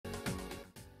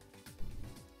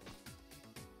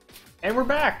And we're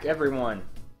back, everyone.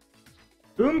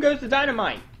 Boom goes the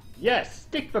dynamite. Yes,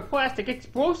 stick the plastic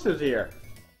explosives here.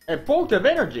 A bolt of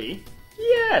energy?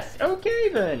 Yes, okay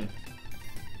then.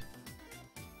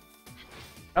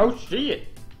 Oh shit.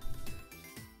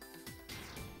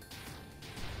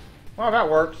 Well, that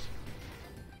works.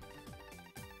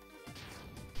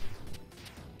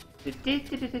 We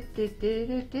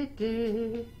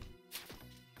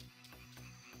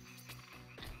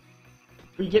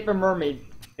get the mermaid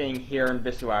thing here in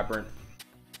this labyrinth.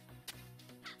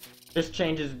 This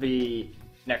changes the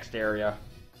next area.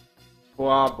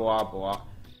 Blah blah blah.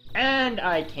 And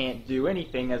I can't do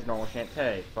anything as normal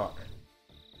Shantae. Fuck.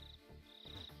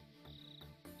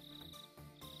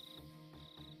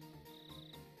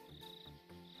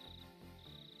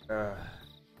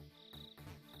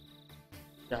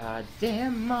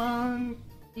 Goddamn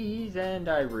monkeys, and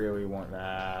I really want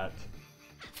that.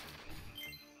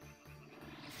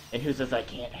 And who says I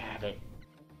can't have it?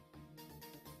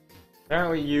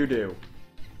 Apparently you do.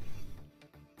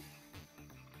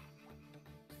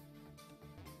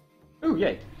 Ooh,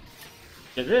 yay.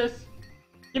 Get this.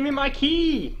 Give me my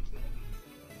key!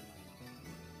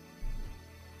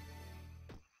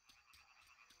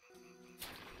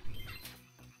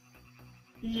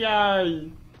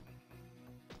 Yay!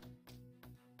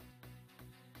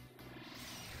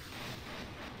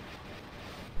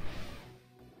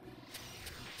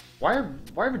 Why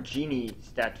are the genie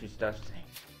statue stuff,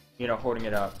 you know, holding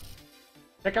it up?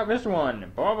 Check out this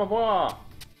one! Blah blah blah!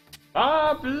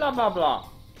 Ah, blah blah blah!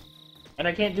 And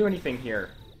I can't do anything here.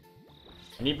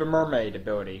 I need the mermaid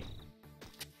ability.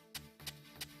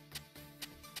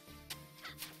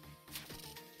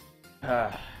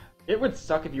 It would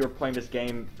suck if you were playing this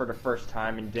game for the first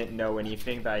time and didn't know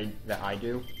anything that I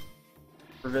do.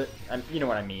 You know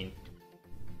what I mean.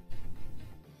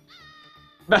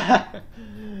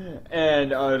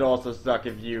 And it'd also suck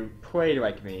if you played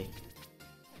like me.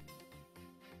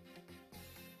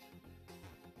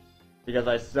 Because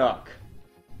I suck.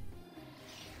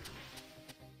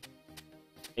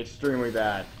 Extremely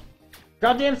bad.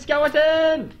 Goddamn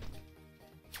skeleton!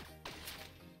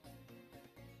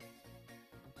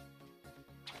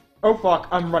 Oh fuck,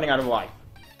 I'm running out of life.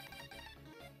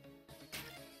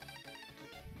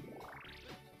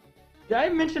 Did I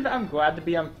mention that I'm glad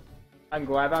I'm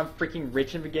glad I'm freaking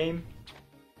rich in the game?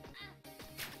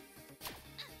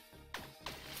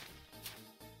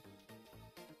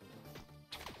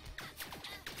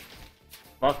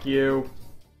 Fuck you.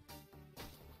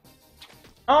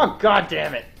 Oh god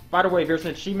damn it! By the way, there's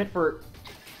an achievement for...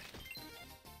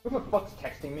 Who the fuck's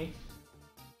texting me?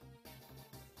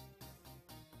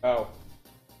 Oh.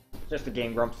 Just the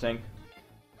Game Grumps thing.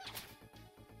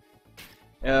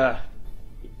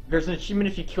 There's an achievement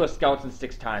if you kill a skeleton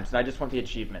 6 times, and I just want the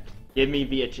achievement. Give me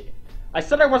the achievement. I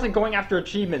said I wasn't going after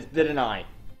achievements, didn't I?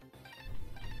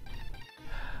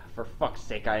 For fuck's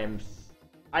sake, I am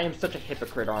such a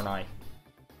hypocrite, aren't I?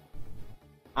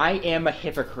 I am a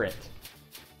hypocrite.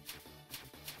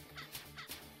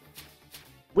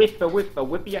 Whip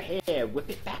your hair, whip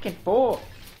it back and forth.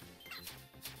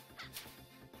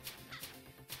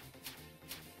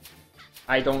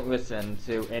 I don't listen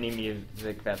to any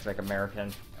music that's like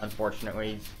American,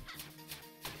 unfortunately.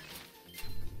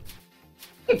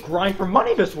 I can grind for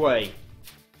money this way!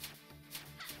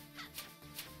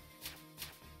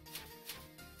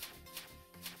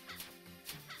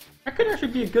 That could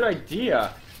actually be a good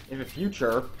idea in the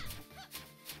future.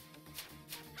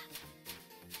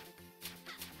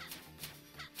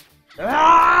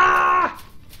 Ah!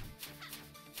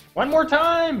 One more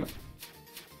time!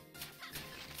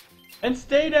 And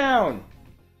stay down!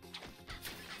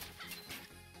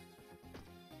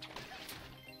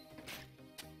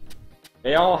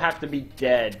 They all have to be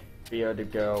dead to be able to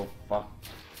go fuck.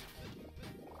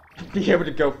 Be able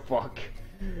to go fuck.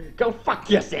 Go fuck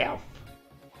yourself!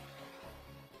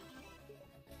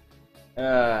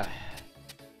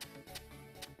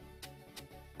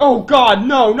 Oh god,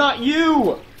 no, not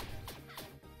you!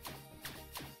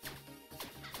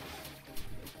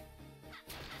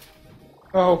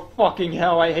 Oh fucking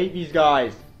hell, I hate these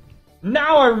guys.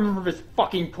 Now I remember this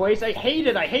fucking place. I hate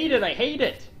it, I hate it, I hate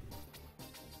it.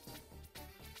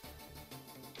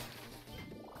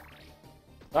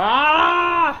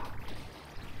 Ah!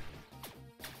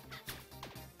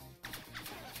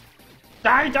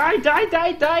 Die, die, die,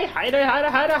 die, die! Hide, hide,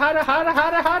 hide, hide, hide,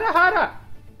 hide, hide, hide!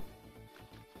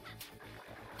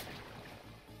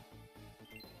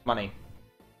 Money.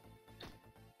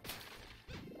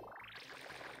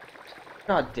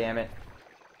 God damn it.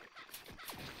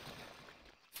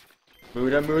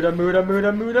 Muda, muda, muda,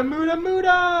 muda, muda, muda,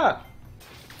 muda!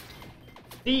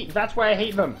 See, that's why I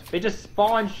hate them. They just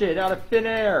spawn shit out of thin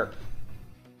air.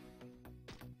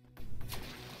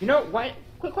 You know, why?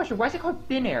 Quick question, why is it called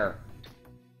thin air?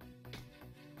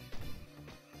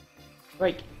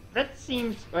 Like, that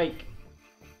seems, like,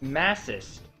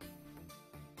 massist.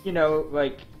 You know,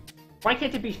 like, why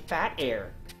can't it be fat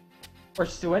air? Or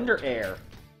slender air?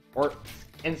 Or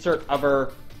insert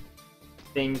other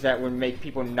things that would make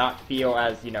people not feel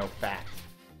as, you know, fat.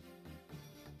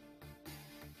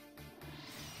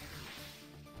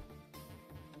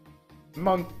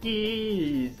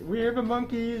 Monkeys! We're the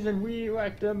monkeys and we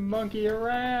like to monkey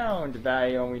around! But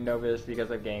I only know this because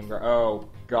of Game Girl. Oh,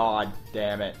 god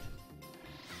damn it.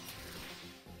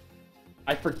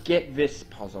 I forget this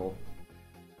puzzle.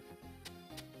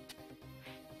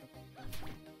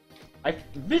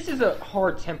 This is a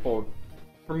hard temple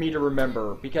for me to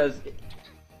remember because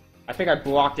I think I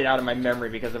blocked it out of my memory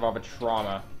because of all the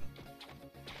trauma.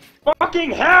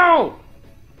 Fucking hell!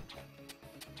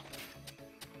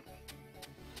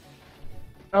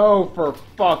 Oh, for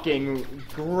fucking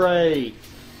great.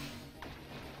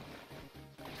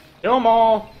 Kill them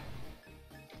all.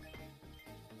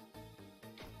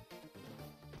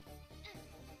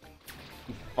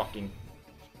 You fucking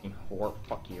whore.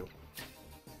 Fuck you.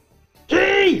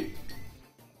 Key!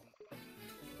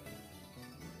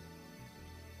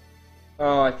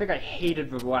 Oh, I think I hated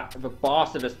the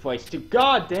boss of this place too.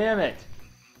 God damn it!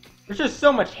 There's just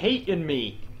so much hate in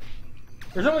me.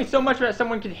 There's only so much that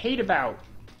someone can hate about.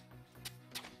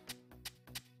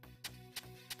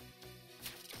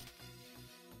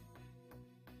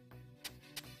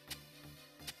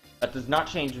 That does not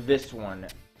change this one.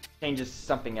 It changes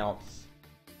something else.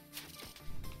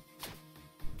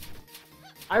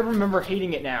 I remember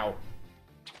hating it now.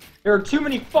 There are too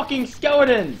many fucking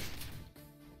skeletons!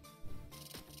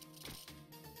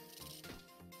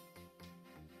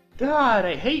 God,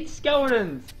 I hate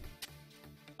skeletons!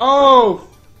 Oh,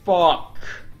 fuck.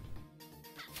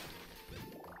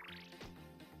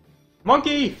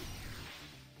 Monkey!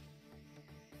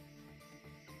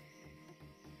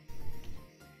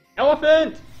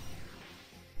 Elephant!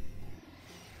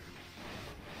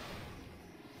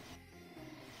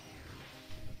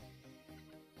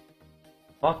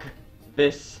 Fuck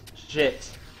this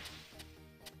shit.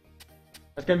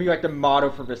 That's gonna be like the motto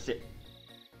for this shit.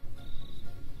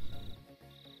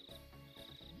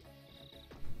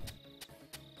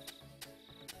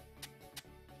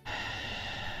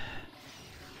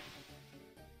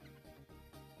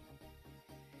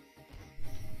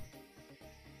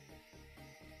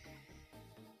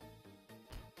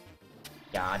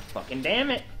 God fucking damn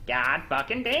it! God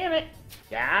fucking damn it!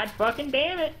 God fucking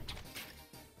damn it!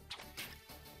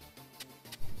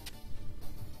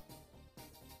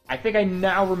 I think I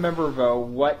now remember, though,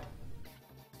 what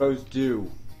those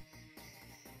do.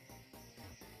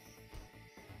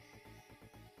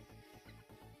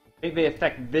 I think they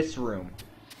affect this room.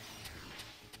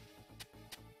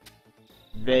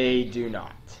 They do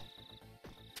not.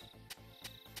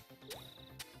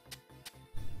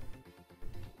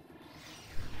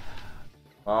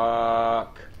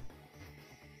 Fuck.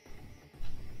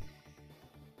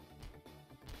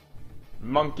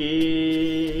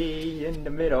 Monkey in the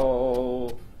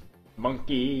middle.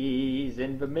 Monkeys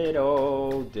in the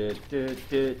middle.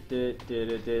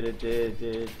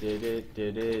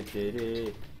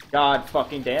 God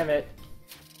fucking damn it.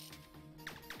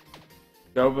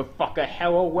 Go the fuck a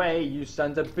hell away, you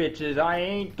sons of bitches. I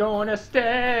ain't gonna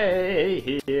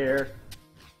stay here.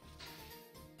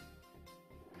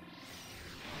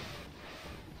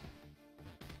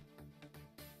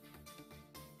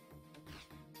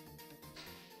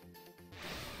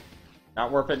 Not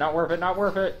worth it, not worth it, not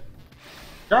worth it!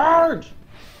 Charge!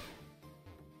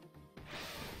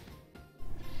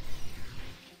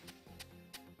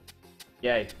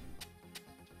 Yay.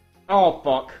 Oh,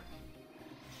 fuck.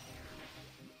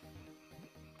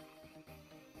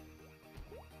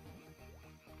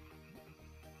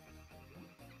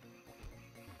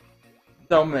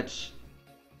 So much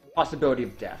possibility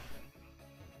of death.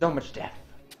 So much death.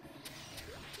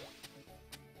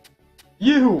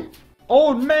 You!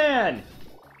 Old man!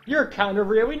 You're kinda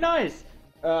really nice.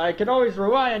 I could always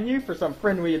rely on you for some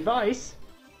friendly advice.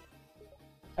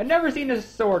 I've never seen a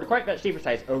sword quite that shape or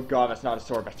size. Oh god, that's not a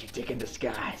sword, but you dick in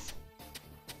disguise.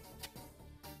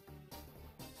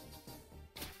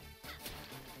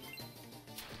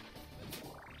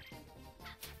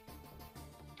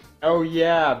 Oh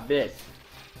yeah, this.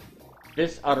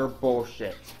 This utter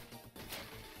bullshit.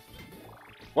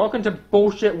 Welcome to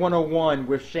Bullshit 101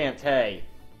 with Shantae.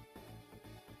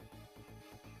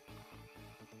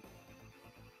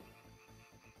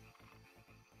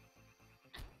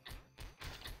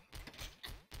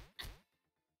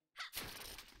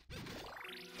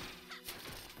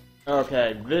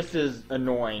 Okay, this is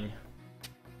annoying.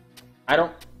 I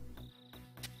don't...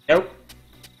 Nope.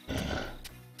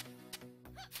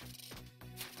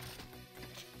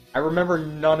 I remember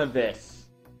none of this.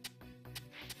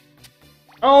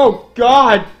 Oh,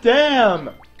 god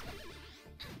damn!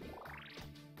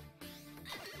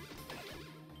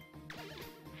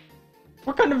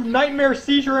 What kind of nightmare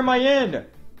seizure am I in?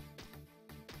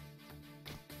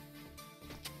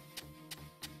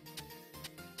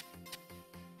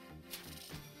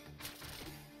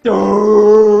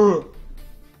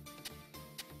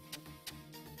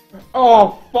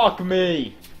 Oh, fuck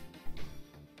me!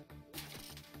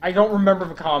 I don't remember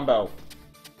the combo.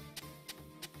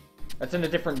 That's in a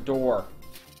different door.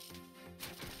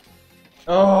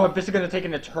 Oh, this is gonna take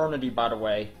an eternity, by the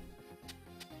way.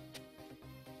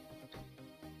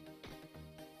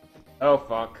 Oh,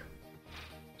 fuck.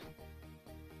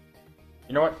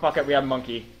 You know what? Fuck it, we have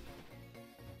Monkey.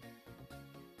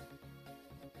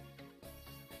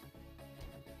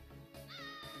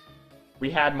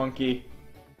 We had Monkey.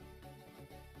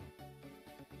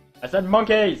 I said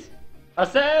monkeys!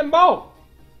 Assemble!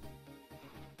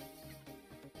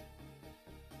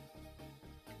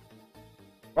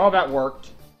 Well, that worked.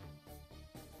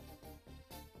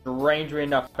 Strangely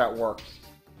enough, that worked.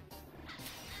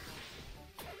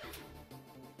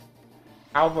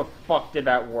 How the fuck did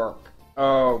that work?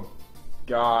 Oh,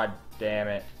 god damn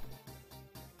it.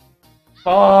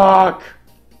 Fuck!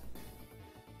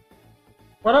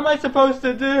 What am I supposed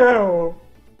to do?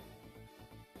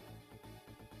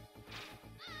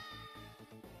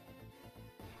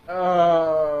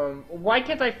 Why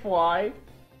can't I fly?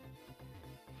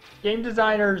 Game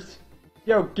designers.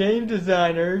 Yo, game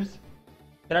designers.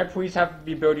 Can I please have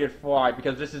the ability to fly?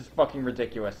 Because this is fucking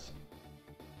ridiculous.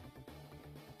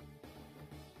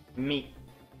 Me.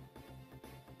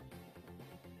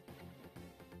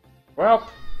 Well.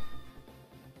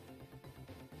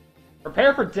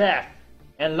 Prepare for death.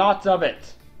 And lots of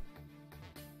it.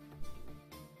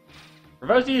 For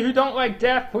those of you who don't like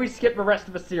death, please skip the rest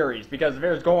of the series, because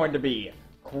there's going to be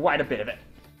quite a bit of it.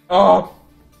 Oh!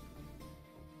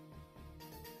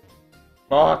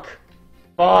 Fuck!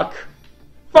 Fuck!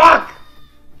 Fuck!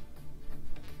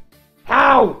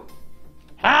 How?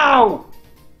 How?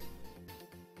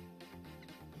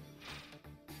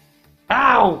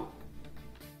 How?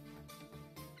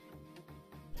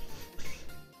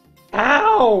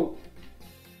 How?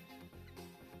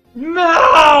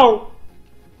 No!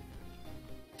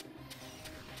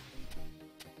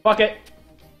 Fuck it.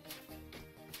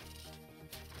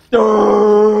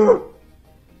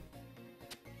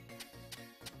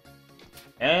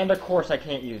 And of course I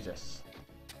can't use this.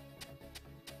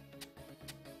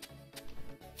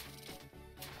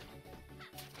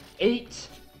 Eight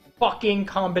fucking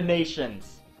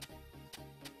combinations.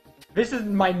 This is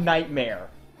my nightmare.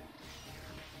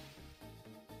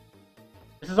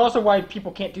 This is also why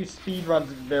people can't do speedruns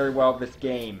very well this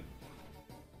game.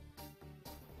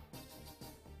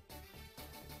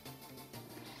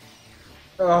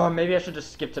 Oh, maybe I should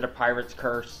just skip to the Pirate's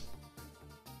Curse.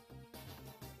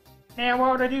 Man,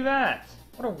 why would I do that?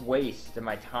 What a waste of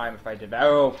my time if I did that.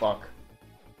 Oh, fuck.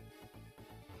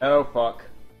 Oh, fuck.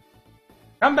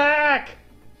 Come back!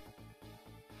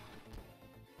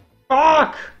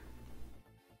 Fuck!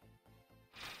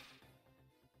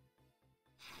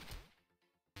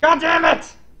 God damn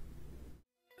it!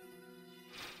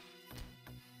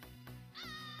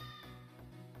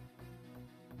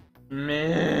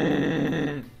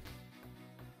 Man.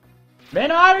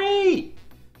 Menari!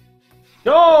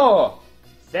 Do!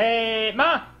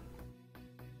 Sema!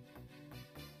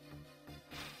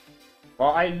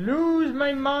 Well, I lose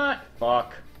my mind.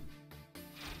 Fuck.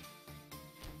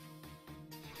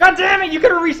 God damn it! You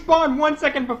could have respawned 1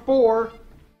 second before.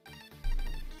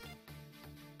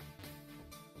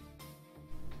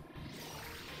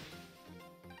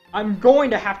 I'm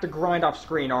going to have to grind off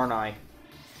screen, aren't I?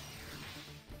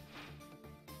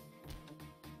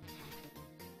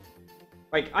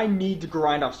 Like, I need to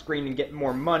grind off screen and get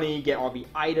more money, get all the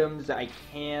items that I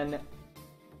can.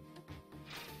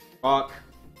 Fuck.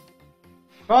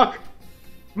 Fuck!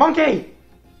 Monkey!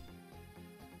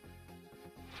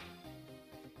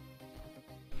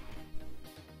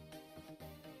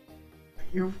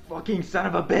 You fucking son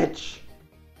of a bitch!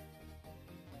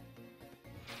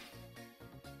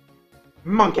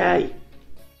 Monkey!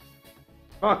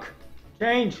 Fuck!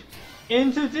 Change!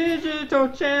 Into digital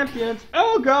champions!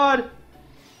 Oh god!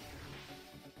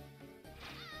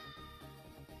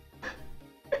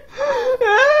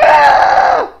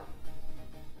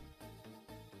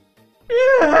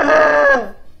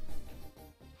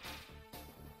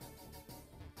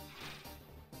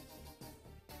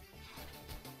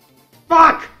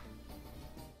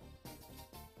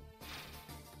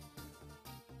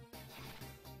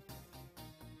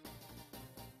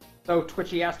 So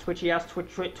twitchy ass,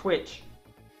 twitch.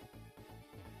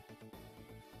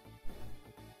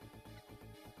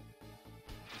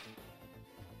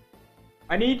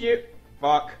 I need you.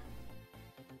 Fuck.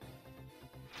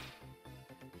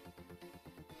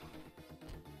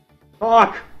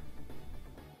 Fuck.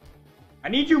 I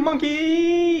need you,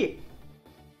 monkey.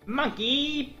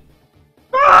 Monkey.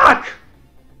 Fuck.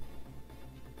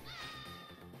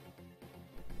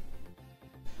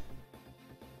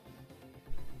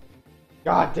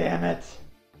 God damn it.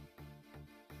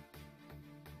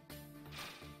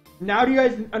 Now do you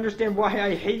guys understand why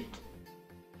I hate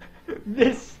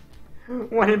this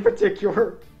one in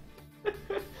particular?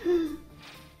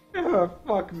 Oh,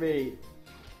 fuck me.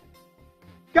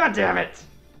 God damn it!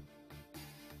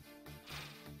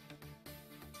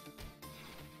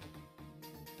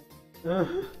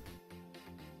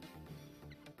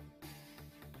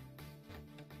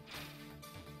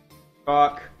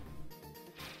 Fuck.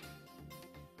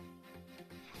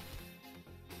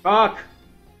 Fuck!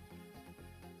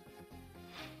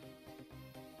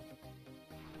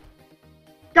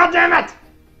 God damn it!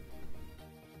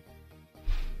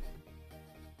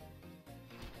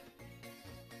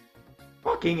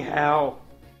 Fucking hell.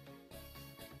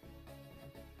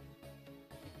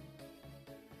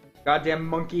 Goddamn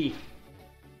monkey.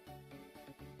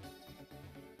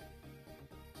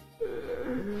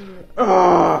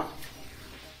 Ugh.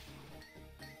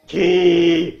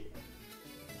 Key.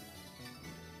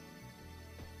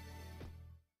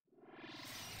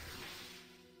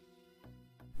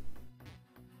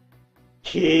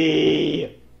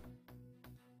 Key.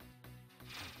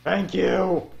 Thank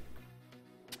you.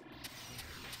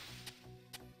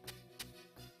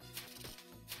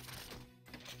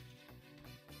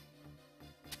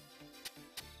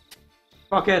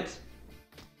 Fuck it.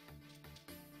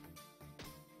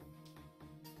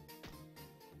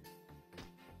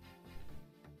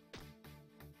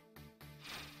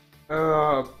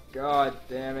 Oh, god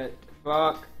damn it.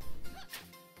 Fuck.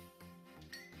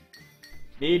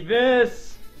 Need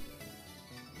this.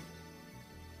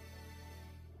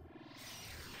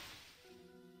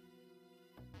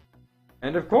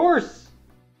 And of course,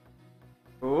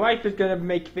 life is gonna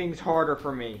make things harder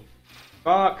for me.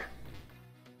 Fuck.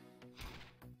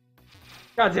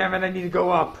 God damn it, I need to go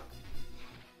up.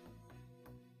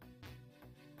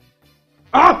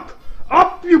 Up!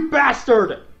 Up, you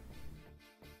bastard!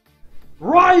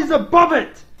 Rise above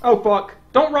it! Oh fuck.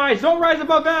 Don't rise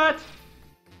above that!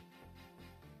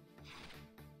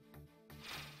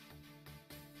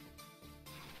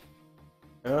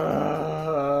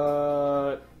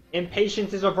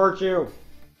 Impatience is a virtue.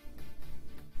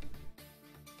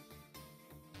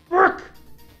 Fuck!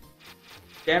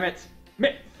 Damn it.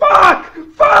 Fuck!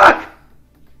 Fuck!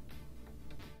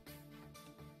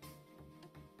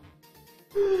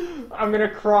 I'm gonna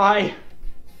cry.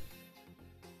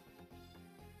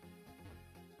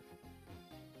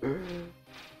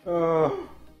 Oh.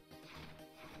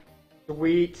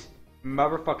 Sweet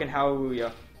motherfucking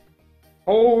hallelujah.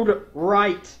 Hold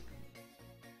right.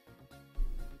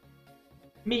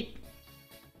 Me.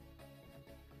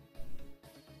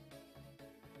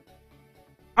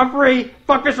 I'm free!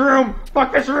 Fuck this room!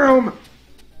 Fuck this room!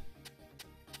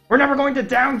 We're never going to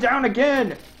down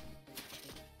again!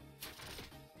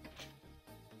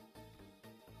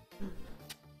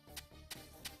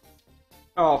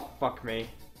 Oh, fuck me.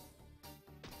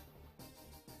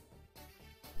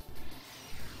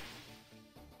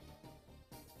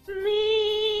 Me.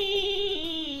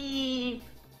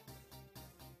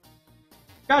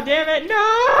 God damn it,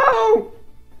 no!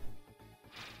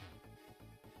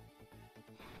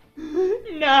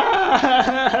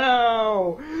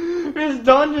 No! This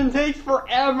dungeon takes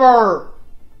forever!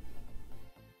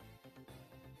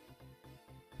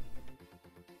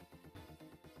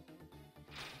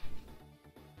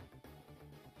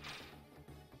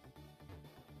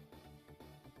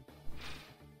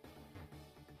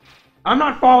 I'm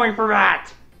not falling for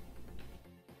that!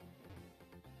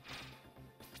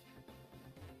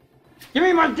 Give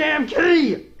me my damn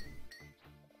key!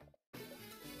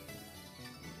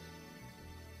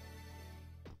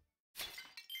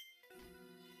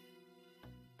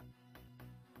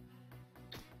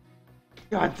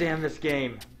 God damn this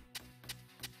game.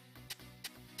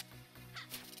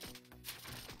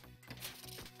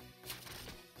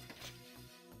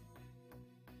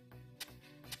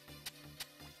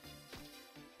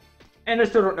 And I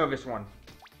still don't know this one.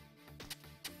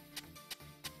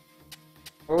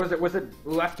 Or was it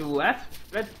left to left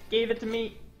that gave it to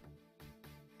me?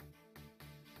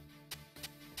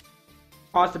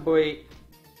 Possibly.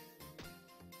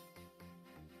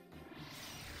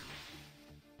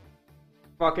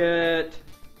 Fuck it.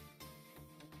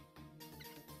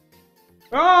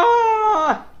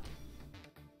 Ah!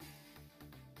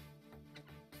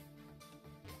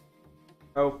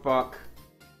 Oh fuck.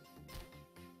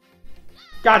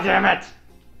 God damn it!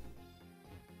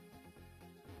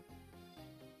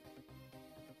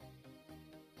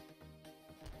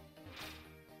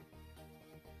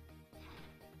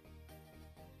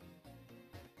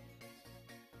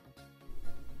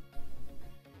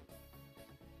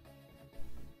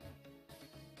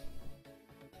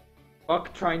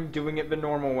 Fuck trying doing it the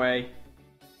normal way.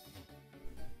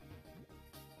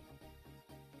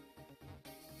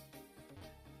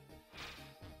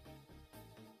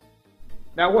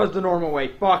 That was the normal way.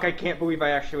 Fuck, I can't believe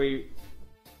I actually...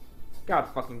 God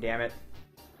fucking damn it.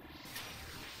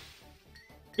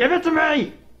 Give it to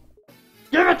me!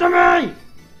 Give it to me!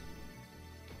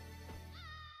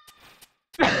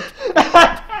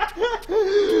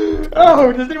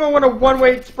 Oh, does anyone want a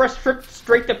one-way express trip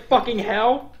straight to fucking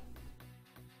hell?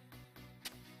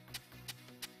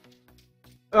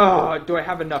 Oh, do I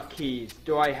have enough keys?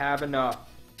 Do I have enough?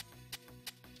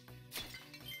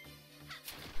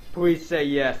 Please say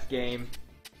yes, game.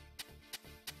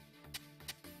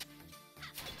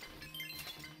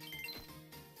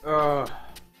 Ugh.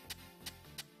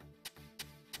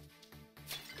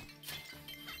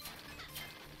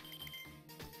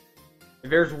 If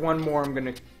there's one more, I'm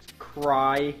gonna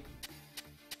cry.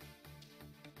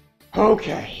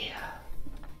 Okay.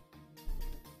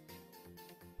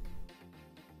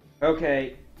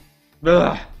 Okay.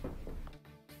 Ugh.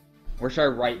 Where should I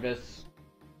write this?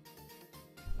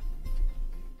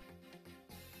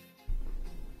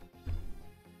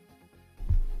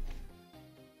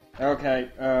 Okay,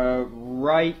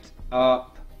 right,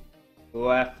 up,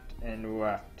 left, and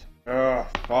left. Ugh,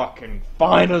 fucking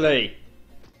finally!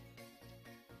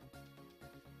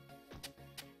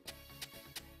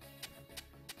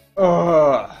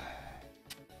 Ugh.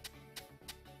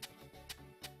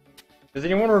 Does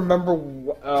anyone remember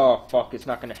oh, fuck, it's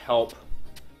not gonna help.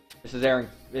 This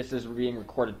is being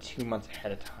recorded 2 months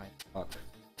ahead of time. Fuck.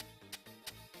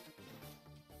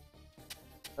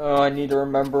 Oh, I need to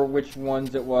remember which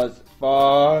ones it was.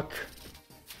 Fuck.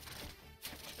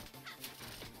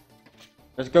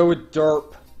 Let's go with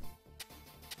derp.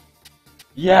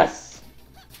 Yes!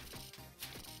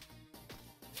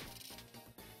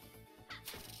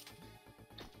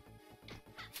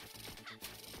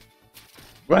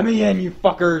 Let me in, you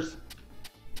fuckers!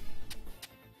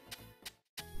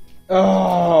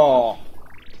 Oh!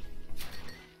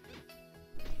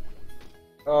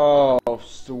 Oh,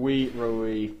 sweet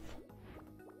relief.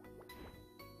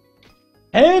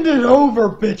 Hand it over,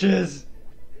 bitches!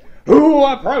 Who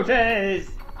approaches?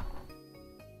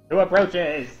 Who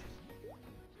approaches?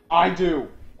 I do,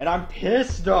 and I'm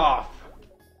pissed off.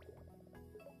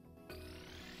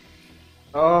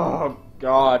 Oh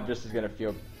god, this is gonna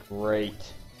feel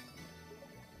great.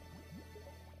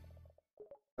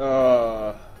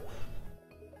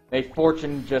 May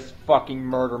fortune just fucking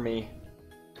murder me.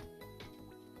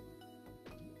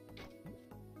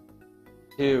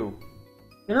 2,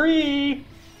 3.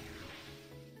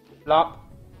 Flop.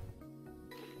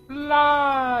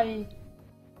 Fly.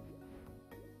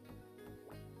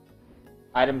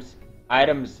 Items.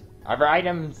 Items. Other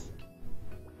items.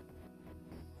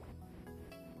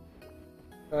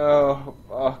 Oh,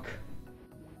 fuck.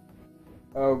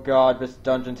 Oh god, this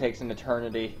dungeon takes an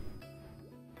eternity.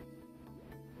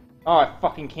 Oh, I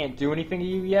fucking can't do anything to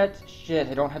you yet? Shit,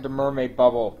 I don't have the mermaid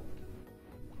bubble.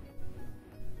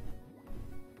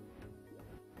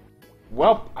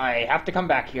 Welp, I have to come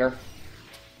back here.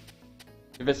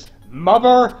 To this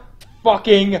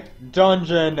motherfucking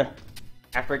dungeon.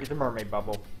 After I get the mermaid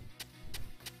bubble.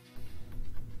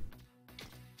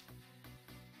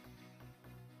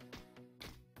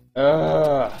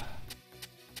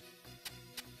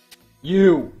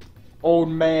 You, old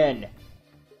man.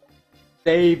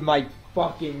 Save my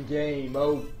fucking game.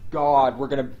 Oh god, we're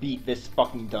gonna beat this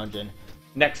fucking dungeon.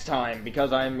 Next time,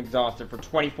 because I am exhausted for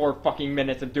 24 fucking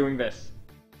minutes of doing this.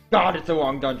 God, it's a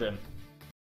long dungeon.